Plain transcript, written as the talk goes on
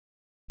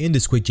In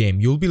this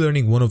QuickJam, you'll be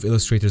learning one of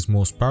Illustrator's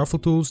most powerful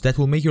tools that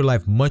will make your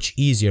life much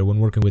easier when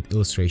working with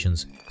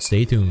illustrations.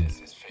 Stay tuned.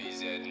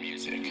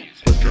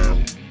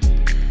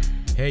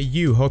 Hey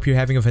you, hope you're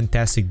having a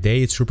fantastic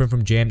day. It's Rupen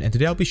from Jam, and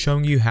today I'll be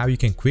showing you how you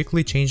can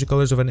quickly change the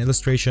colors of an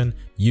illustration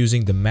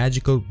using the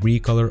magical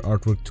Recolor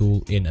artwork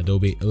tool in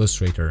Adobe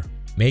Illustrator.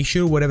 Make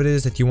sure whatever it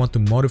is that you want to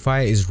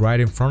modify is right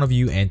in front of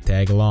you and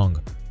tag along.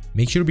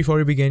 Make sure before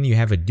you begin you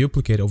have a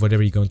duplicate of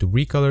whatever you're going to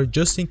recolor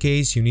just in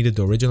case you needed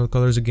the original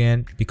colors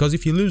again, because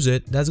if you lose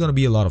it, that's going to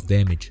be a lot of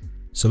damage.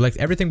 Select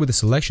everything with the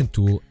selection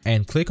tool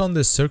and click on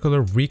the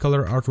circular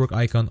Recolor artwork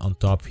icon on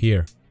top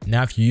here.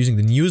 Now if you're using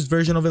the newest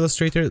version of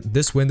Illustrator,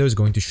 this window is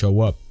going to show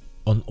up.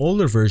 On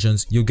older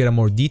versions, you'll get a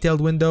more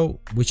detailed window,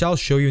 which I'll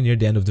show you near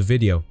the end of the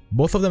video.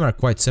 Both of them are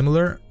quite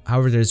similar,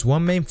 however there's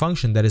one main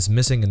function that is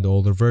missing in the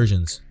older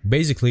versions.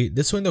 Basically,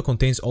 this window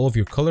contains all of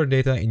your color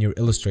data in your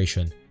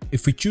illustration.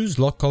 If we choose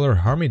Lock Color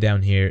Harmony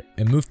down here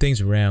and move things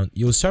around,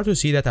 you'll start to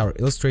see that our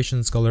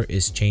illustration's color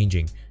is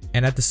changing,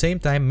 and at the same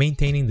time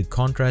maintaining the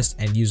contrast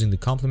and using the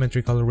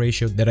complementary color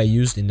ratio that I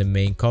used in the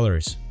main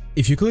colors.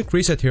 If you click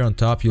Reset here on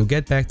top, you'll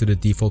get back to the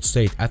default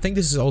state. I think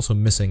this is also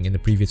missing in the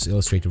previous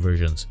Illustrator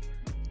versions.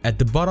 At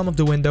the bottom of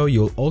the window,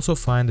 you'll also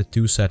find the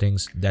two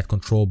settings that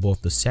control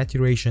both the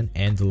saturation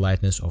and the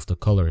lightness of the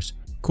colors.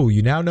 Cool,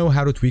 you now know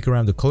how to tweak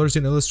around the colors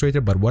in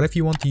Illustrator, but what if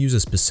you want to use a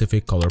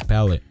specific color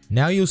palette?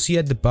 Now you'll see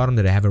at the bottom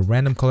that I have a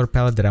random color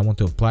palette that I want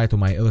to apply to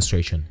my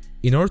illustration.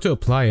 In order to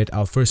apply it,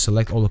 I'll first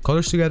select all the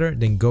colors together,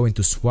 then go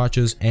into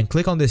swatches and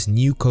click on this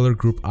new color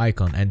group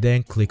icon and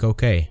then click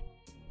OK.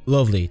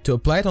 Lovely. To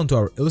apply it onto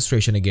our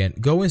illustration again,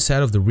 go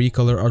inside of the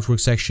Recolor artwork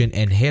section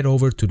and head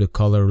over to the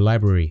color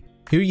library.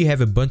 Here you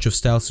have a bunch of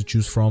styles to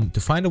choose from.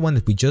 To find the one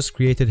that we just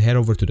created, head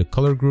over to the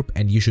color group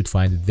and you should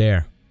find it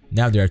there.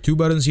 Now there are two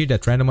buttons here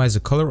that randomize the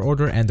color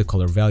order and the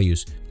color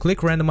values. Click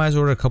randomize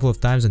order a couple of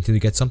times until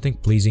you get something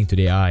pleasing to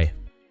the eye.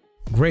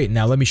 Great,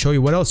 now let me show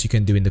you what else you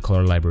can do in the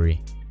color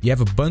library. You have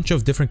a bunch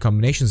of different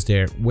combinations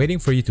there waiting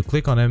for you to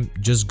click on them.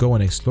 Just go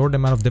and explore the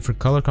amount of different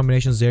color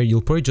combinations there.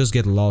 You'll probably just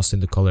get lost in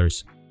the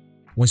colors.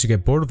 Once you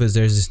get bored of this,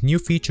 there's this new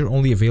feature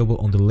only available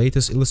on the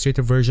latest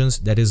Illustrator versions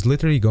that is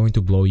literally going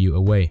to blow you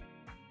away.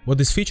 What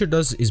this feature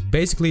does is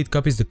basically it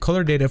copies the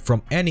color data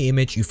from any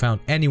image you found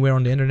anywhere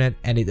on the internet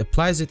and it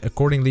applies it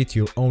accordingly to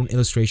your own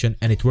illustration,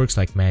 and it works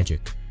like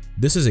magic.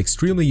 This is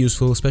extremely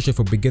useful, especially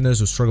for beginners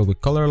who struggle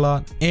with color a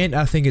lot, and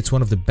I think it's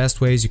one of the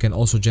best ways you can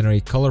also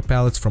generate color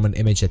palettes from an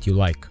image that you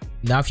like.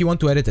 Now if you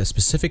want to edit a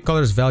specific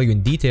color's value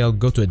in detail,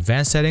 go to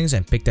advanced settings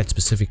and pick that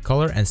specific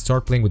color and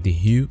start playing with the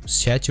hue,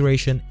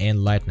 saturation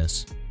and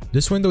lightness.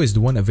 This window is the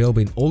one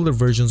available in older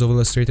versions of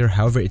Illustrator,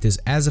 however it is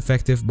as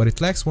effective, but it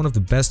lacks one of the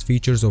best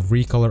features of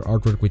Recolor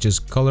artwork, which is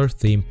Color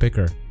Theme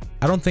Picker.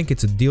 I don't think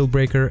it's a deal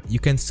breaker. You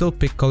can still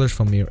pick colors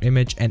from your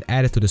image and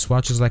add it to the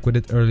swatches like we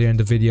did earlier in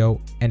the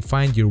video and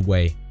find your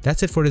way.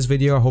 That's it for this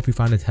video. I hope you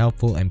found it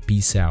helpful and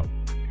peace out.